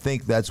 But I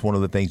think that's one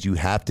of the things you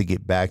have to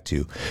get back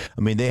to. I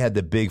mean, they had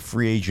the big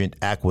free agent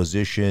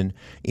acquisition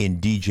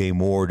in DJ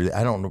Moore.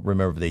 I don't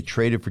remember if they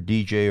traded for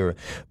DJ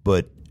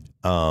but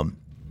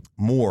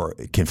Moore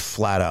can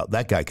flat out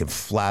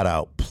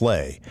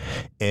play.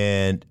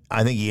 And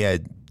I think he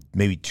had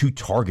maybe 2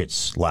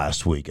 targets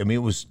last week. I mean,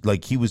 it was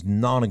like he was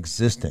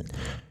non-existent.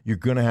 You're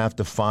going to have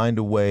to find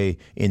a way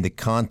in the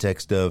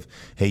context of,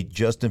 hey,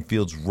 Justin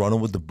Fields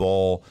running with the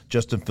ball,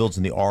 Justin Fields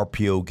in the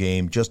RPO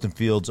game, Justin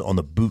Fields on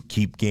the boot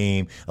keep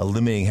game,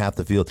 eliminating half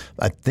the field.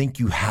 I think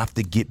you have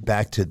to get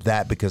back to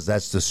that because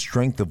that's the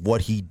strength of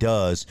what he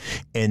does.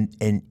 And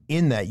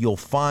in that, you'll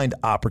find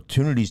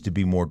opportunities to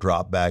be more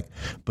drop back,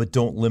 but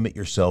don't limit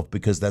yourself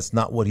because that's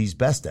not what he's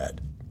best at.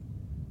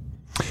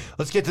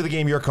 Let's get to the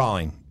game you're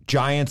calling.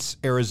 Giants,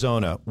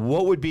 Arizona.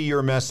 What would be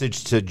your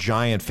message to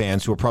Giant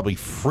fans who are probably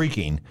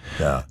freaking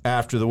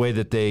after the way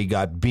that they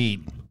got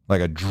beat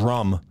like a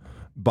drum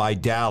by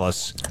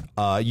Dallas?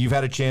 You've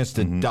had a chance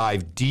to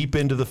dive deep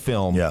into the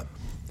film. Yeah.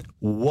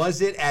 Was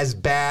it as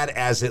bad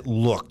as it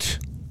looked?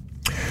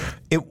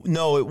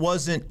 No, it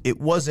wasn't. It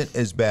wasn't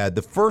as bad.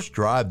 The first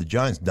drive, the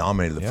Giants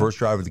dominated the first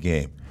drive of the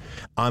game.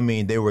 I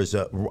mean,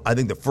 I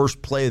think the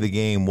first play of the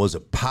game was a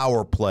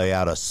power play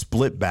out of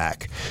split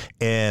back.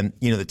 And,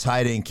 the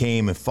tight end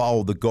came and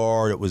followed the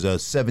guard. It was a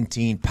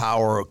 17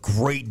 power, a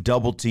great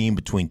double team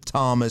between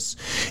Thomas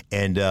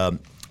and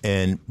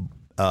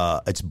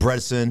it's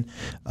Bredesen.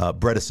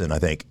 Bredesen, I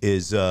think,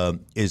 is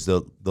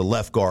the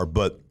left guard,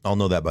 but I'll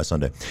know that by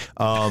Sunday.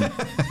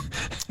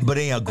 But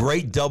anyhow,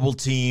 great double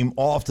team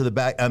off to the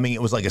back. I mean,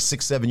 it was like a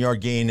 6-7 yard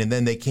gain, and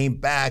then they came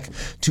back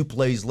 2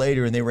 plays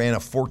later, and they ran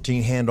a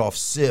 14 handoff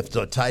sift.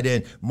 A tight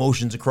end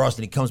motions across,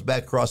 and he comes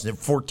back across, and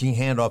 14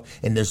 handoff,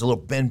 and there's a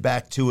little bend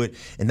back to it,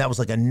 and that was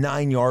like a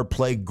 9 yard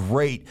play.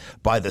 Great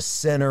by the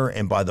center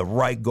and by the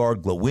right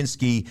guard,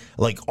 Glowinski.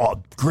 Like,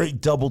 great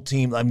double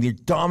team. I mean, they're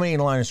dominating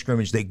the line of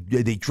scrimmage. They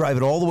drive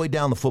it all the way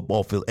down the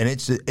football field, and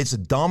it's a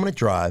dominant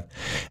drive,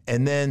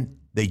 and then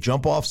they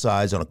jump off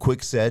sides on a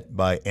quick set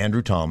by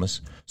Andrew Thomas.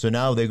 So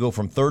now they go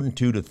from 3rd and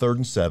 2 to 3rd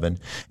and 7.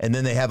 And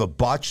then they have a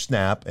botched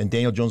snap, and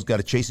Daniel Jones got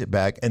to chase it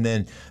back. And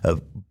then a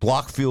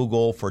block field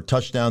goal for a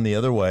touchdown the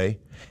other way.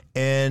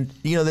 And,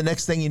 the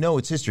next thing you know,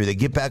 it's history. They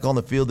get back on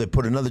the field. They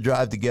put another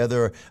drive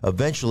together.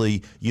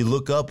 Eventually, you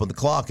look up on the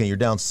clock and you're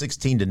down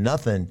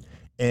 16-0.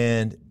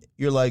 And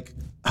you're like,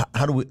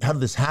 how did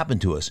this happen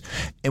to us?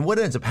 And what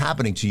ends up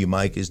happening to you,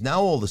 Mike, is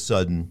now all of a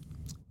sudden,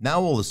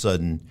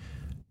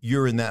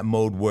 you're in that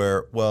mode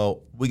where,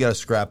 well, we got to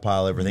scrap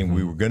pile everything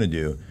we were going to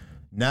do.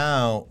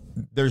 Now,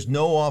 there's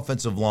no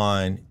offensive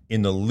line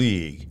in the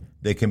league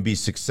that can be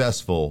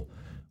successful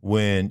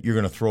when you're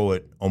going to throw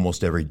it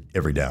almost every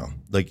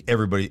down. Like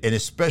everybody, and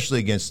especially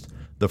against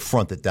the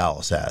front that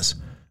Dallas has.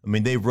 I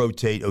mean, they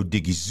rotate.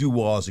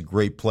 Odighizuwa is a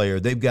great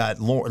player. They've got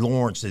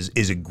Lawrence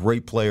is a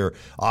great player.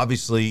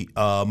 Obviously,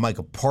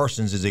 Micah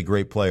Parsons is a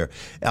great player.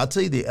 I'll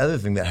tell you the other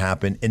thing that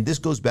happened, and this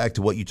goes back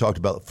to what you talked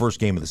about the first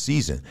game of the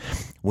season.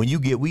 We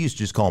used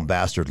to just call them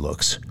bastard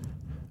looks.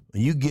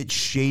 When you get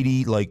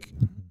shady, like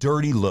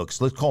dirty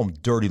looks, let's call them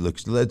dirty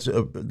looks. Let's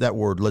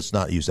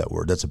not use that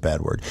word. That's a bad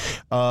word.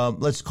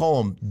 Let's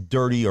call them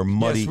dirty or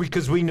muddy. Yes,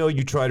 because we know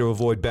you try to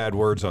avoid bad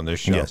words on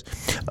this show. Yes,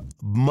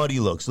 muddy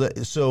looks.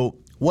 So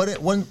one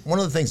of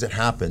the things that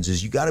happens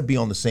is you got to be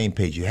on the same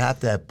page. You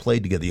have to have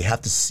played together. You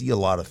have to see a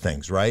lot of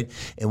things, right?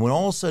 And when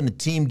all of a sudden a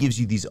team gives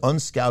you these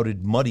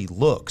unscouted, muddy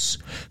looks.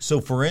 So,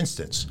 for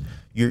instance,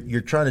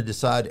 you're trying to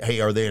decide,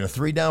 hey, are they in a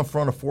 3-down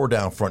front or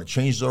 4-down front? It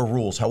changes our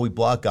rules, how we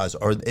block guys.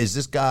 Is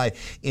this guy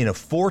in a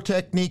 4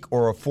 technique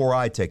or a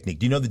 4-eye technique?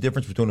 Do you know the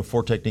difference between a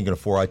 4 technique and a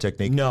 4-eye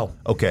technique? No.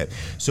 Okay.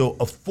 So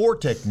a 4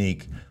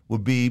 technique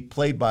would be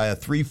played by a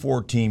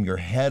 3-4 team, your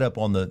head up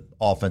on the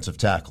offensive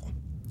tackle.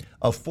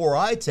 A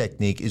 4-eye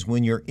technique is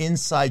when you're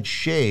inside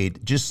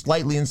shade, just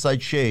slightly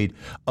inside shade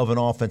of an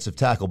offensive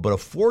tackle. But a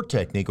 4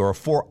 technique or a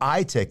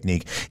 4-eye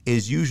technique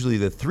is usually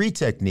the 3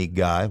 technique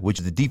guy, which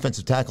the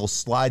defensive tackle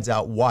slides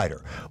out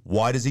wider.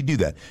 Why does he do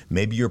that?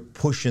 Maybe you're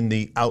pushing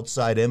the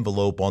outside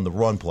envelope on the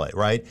run play,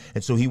 right?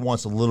 And so he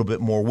wants a little bit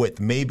more width.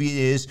 Maybe it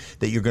is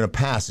that you're going to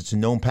pass. It's a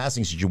known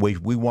passing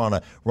situation. We want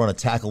to run a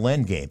tackle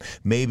end game.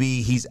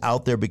 Maybe he's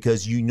out there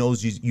because you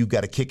knows you've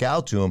got to kick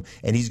out to him,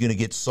 and he's going to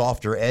get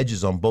softer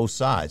edges on both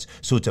sides.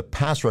 So it's a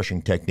pass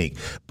rushing technique.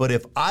 But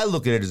if I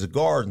look at it as a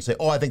guard and say,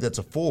 oh, I think that's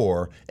a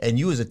 4, and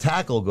you as a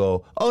tackle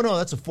go, oh, no,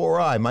 that's a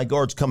 4-eye. My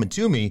guard's coming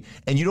to me,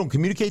 and you don't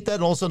communicate that,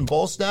 and all of a sudden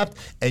ball snapped,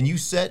 and you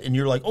set, and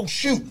you're like, oh,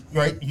 shoot,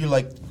 right? You're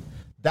like,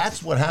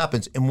 that's what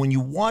happens. And when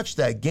you watch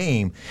that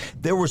game,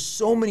 there were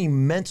so many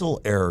mental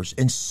errors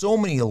and so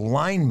many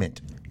alignment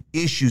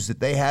issues that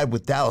they had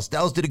with Dallas.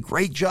 Dallas did a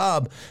great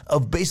job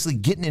of basically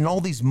getting in all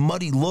these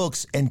muddy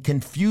looks and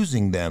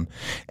confusing them.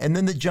 And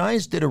then the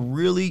Giants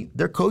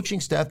their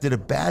coaching staff did a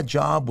bad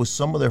job with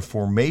some of their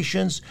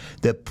formations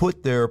that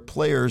put their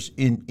players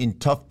in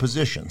tough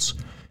positions.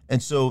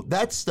 And so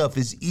that stuff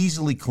is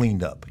easily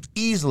cleaned up.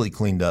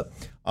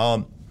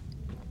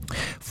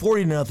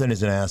 40-0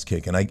 is an ass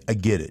kick, and I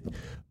get it.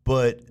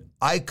 But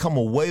I come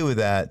away with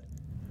that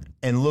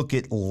and look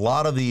at a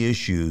lot of the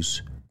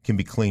issues can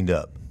be cleaned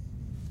up.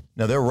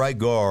 Now, their right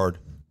guard,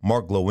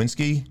 Mark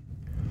Glowinski,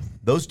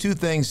 those two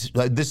things,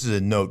 this is a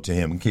note to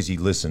him in case he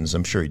listens.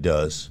 I'm sure he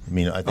does. I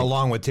mean, I think,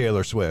 along with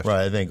Taylor Swift.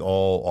 Right, I think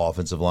all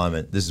offensive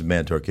linemen, this is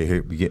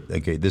mandatory.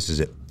 Okay, this is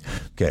it.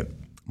 Okay,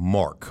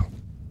 Mark,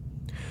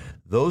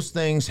 those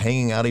things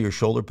hanging out of your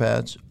shoulder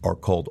pads are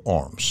called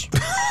arms.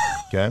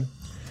 Okay?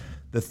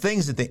 The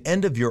things at the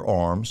end of your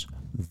arms,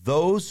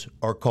 those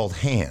are called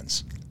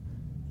hands.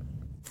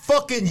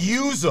 Fucking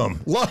use them.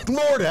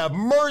 Lord have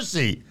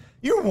mercy.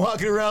 You're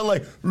walking around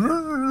like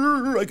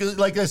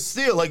a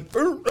seal, like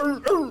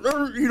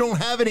you don't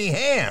have any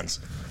hands.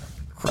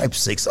 Cripe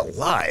sakes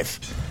alive.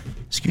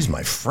 Excuse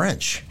my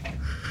French.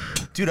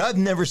 Dude, I've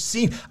never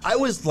seen. It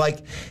was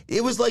like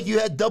you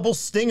had double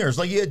stingers,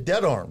 like you had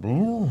dead arm.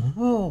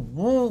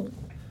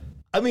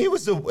 I mean, it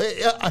was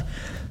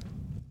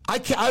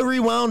I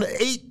rewound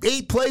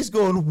eight plays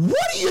going,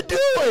 what are you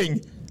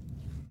doing?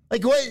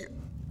 Like, wait.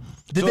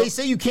 Did they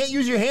say you can't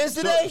use your hands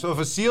today? So if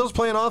a SEAL's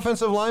playing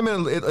offensive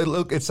lineman,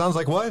 it sounds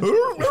like what?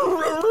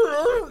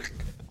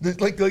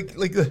 like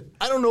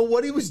I don't know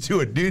what he was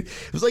doing, dude.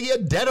 It was like he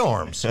had dead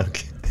arms.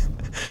 Okay.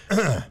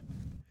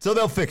 So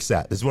they'll fix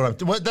that. That's what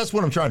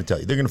I'm trying to tell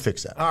you. They're going to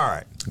fix that. All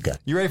right. Okay.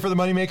 You ready for the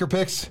moneymaker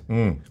picks?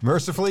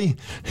 Mercifully.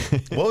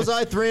 What was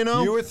I,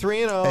 3-0? You were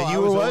 3-0. And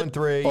you were what?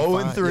 0-3.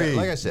 0-3. Yeah,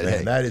 like I said,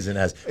 man, that isn't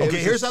as. Okay,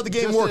 here's how the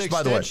game works,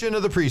 by the way. Extension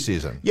of the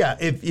preseason. Yeah,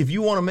 if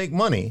you want to make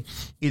money,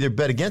 either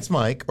bet against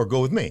Mike or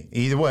go with me.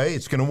 Either way,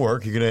 it's going to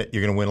work. You're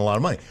gonna win a lot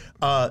of money.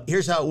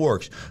 Here's how it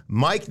works.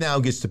 Mike now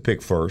gets to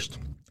pick first.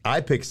 I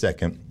pick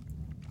second.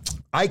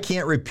 I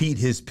can't repeat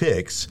his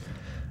picks.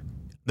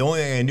 The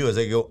only thing I can do is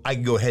I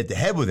can go head to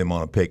head with him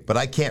on a pick, but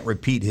I can't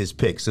repeat his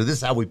picks. So this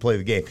is how we play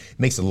the game.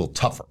 Makes it a little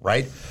tougher,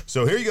 right?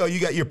 So here you go. You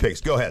got your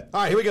picks. Go ahead.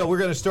 All right, here we go. We're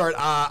going to start.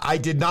 I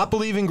did not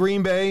believe in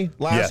Green Bay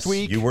last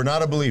week. You were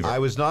not a believer. I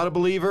was not a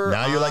believer.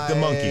 Now you're like the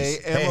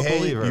monkeys. I am a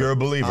believer. You're a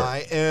believer.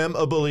 I am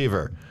a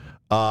believer.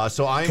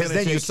 So I'm because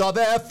then you saw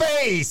their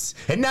face,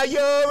 and now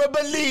you're a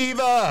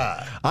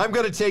believer. I'm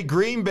going to take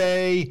Green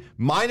Bay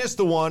minus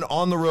the 1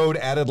 on the road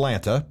at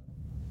Atlanta.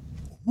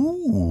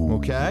 Ooh.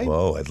 Okay.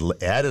 Whoa,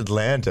 at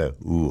Atlanta.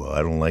 Ooh,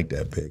 I don't like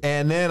that pick.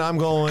 And then I'm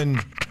going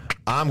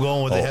I'm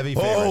going with the heavy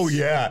favorites. Oh,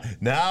 yeah.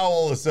 Now,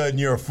 all of a sudden,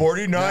 you're a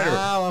 49er.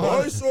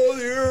 I saw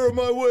the error of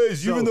my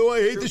ways, even though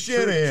I hate the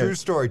Shanahan.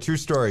 True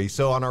story.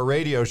 So on our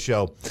radio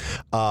show,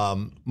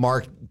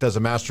 Mark does a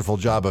masterful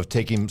job of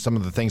taking some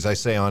of the things I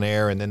say on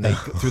air, and then they,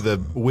 through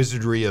the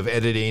wizardry of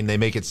editing, they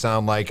make it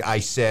sound like I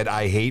said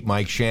I hate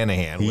Mike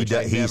Shanahan, which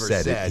I never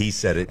said. He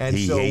said it. And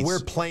he so hates we're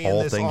playing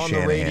all this things on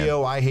Shanahan. the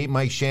radio. I hate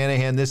Mike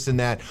Shanahan, this and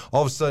that.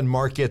 All of a sudden,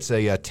 Mark gets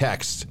a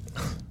text.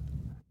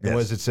 Yes.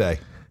 What does it say? It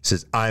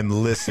says, I'm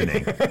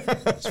listening.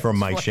 It's from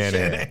Mike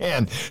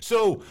Shanahan.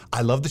 So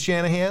I love the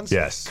Shanahans.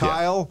 Yes.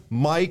 Kyle,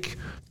 Mike,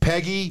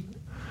 Peggy,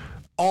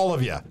 all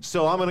of you.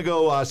 So I'm going to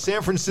go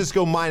San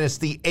Francisco minus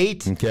the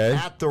 8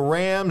 at the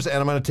Rams, and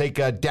I'm going to take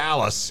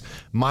Dallas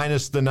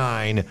minus the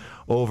 9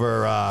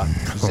 over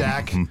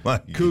Zach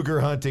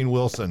Cougar hunting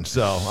Wilson.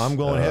 So I'm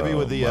going heavy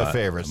with the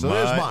favorites. So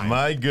there's mine.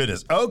 My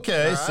goodness.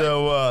 Okay, right.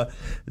 So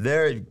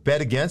there,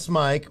 bet against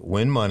Mike,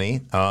 win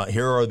money.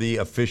 Here are the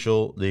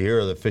official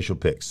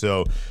picks.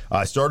 So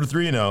I started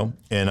 3-0,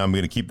 and I'm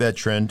going to keep that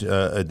trend.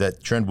 That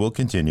trend will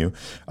continue.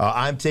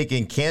 I'm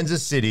taking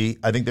Kansas City.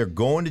 I think they're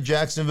going to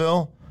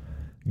Jacksonville.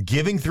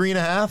 Giving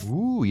 3.5.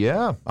 Ooh,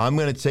 yeah. I'm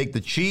going to take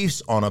the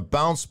Chiefs on a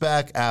bounce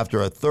back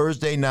after a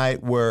Thursday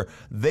night where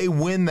they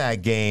win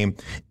that game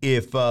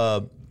if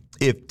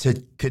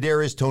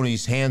Kadarius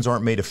Toney's hands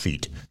aren't made of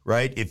feet,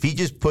 right? If he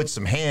just puts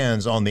some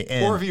hands on the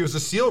end. Or if he was a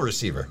SEAL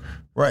receiver.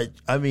 Right.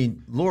 I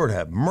mean, Lord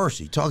have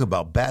mercy. Talk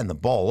about batting the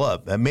ball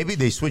up. Maybe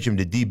they switch him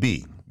to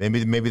DB.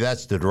 Maybe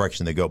that's the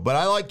direction they go. But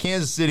I like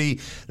Kansas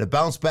City, the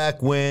bounce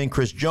back win.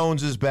 Chris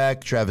Jones is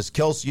back. Travis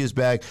Kelce is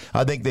back.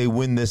 I think they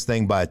win this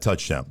thing by a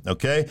touchdown.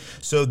 Okay?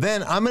 So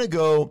then I'm going to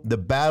go the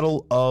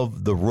battle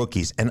of the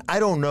rookies. And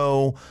I don't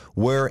know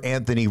where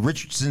Anthony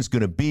Richardson's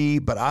going to be,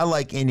 but I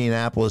like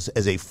Indianapolis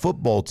as a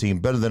football team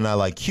better than I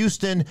like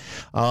Houston.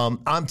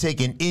 I'm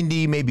taking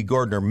Indy. Maybe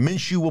Gardner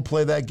Minshew will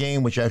play that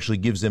game, which actually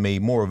gives them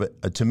more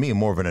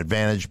of an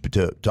advantage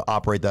to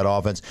operate that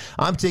offense.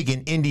 I'm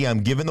taking Indy.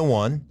 I'm giving the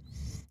 1.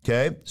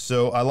 Okay,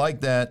 so I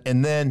like that.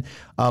 And then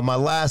my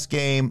last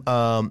game,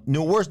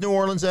 where's New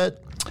Orleans at?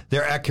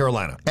 They're at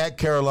Carolina. At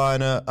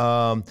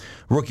Carolina,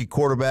 rookie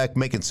quarterback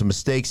making some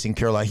mistakes in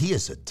Carolina. He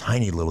is a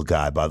tiny little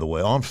guy, by the way.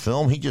 On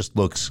film, he just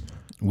looks...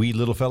 Wee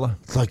little fella?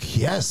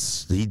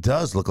 Yes, he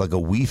does look like a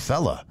wee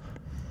fella.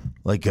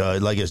 Like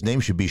his name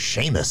should be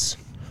Seamus.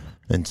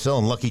 And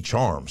selling Lucky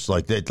Charms,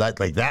 like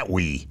that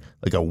wee.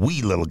 Like a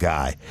wee little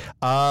guy.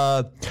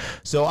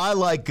 So I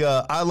like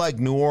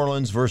New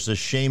Orleans versus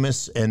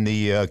Seamus and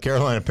the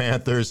Carolina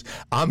Panthers.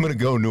 I'm going to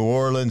go New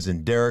Orleans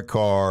and Derek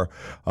Carr,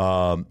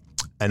 and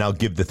I'll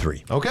give the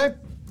 3. Okay.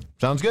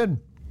 Sounds good.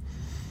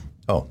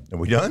 Oh, are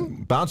we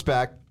done? Bounce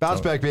back,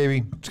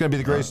 baby. It's going to be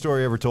the greatest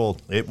story ever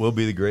told. It will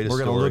be the greatest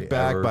story ever told. We're going to look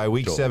back by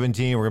week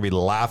 17. We're going to be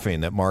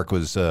laughing that Mark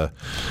was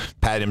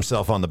patting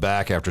himself on the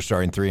back after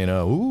starting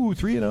 3-0. Ooh,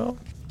 3-0.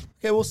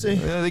 Okay, we'll see.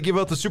 They give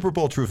out the Super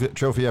Bowl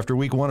trophy after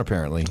week 1,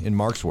 apparently, in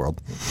Mark's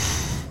world.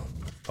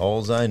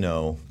 All I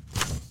know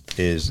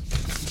is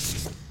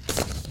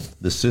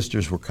the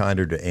sisters were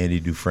kinder to Andy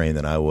Dufresne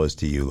than I was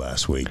to you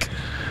last week.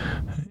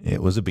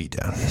 It was a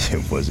beatdown.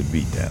 It was a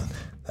beatdown.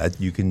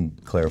 You can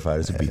clarify it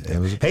as a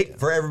beatdown. Hey,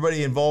 for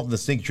everybody involved in the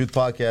Stinkin Truth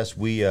Podcast,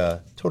 we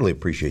totally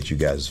appreciate you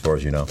guys as far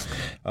as you know.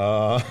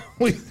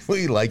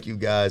 We like you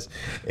guys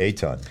a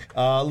ton.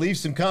 Leave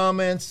some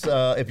comments.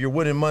 If you're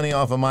winning money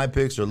off of my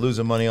picks or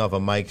losing money off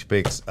of Mike's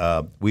picks,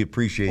 we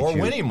appreciate you. Or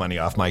winning money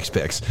off Mike's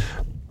picks.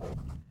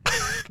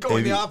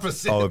 Going the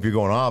opposite. Oh, if you're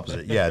going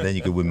opposite, yeah, then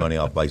you could win money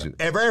off Mike's picks.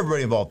 For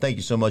everybody involved, thank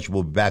you so much.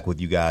 We'll be back with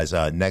you guys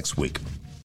next week.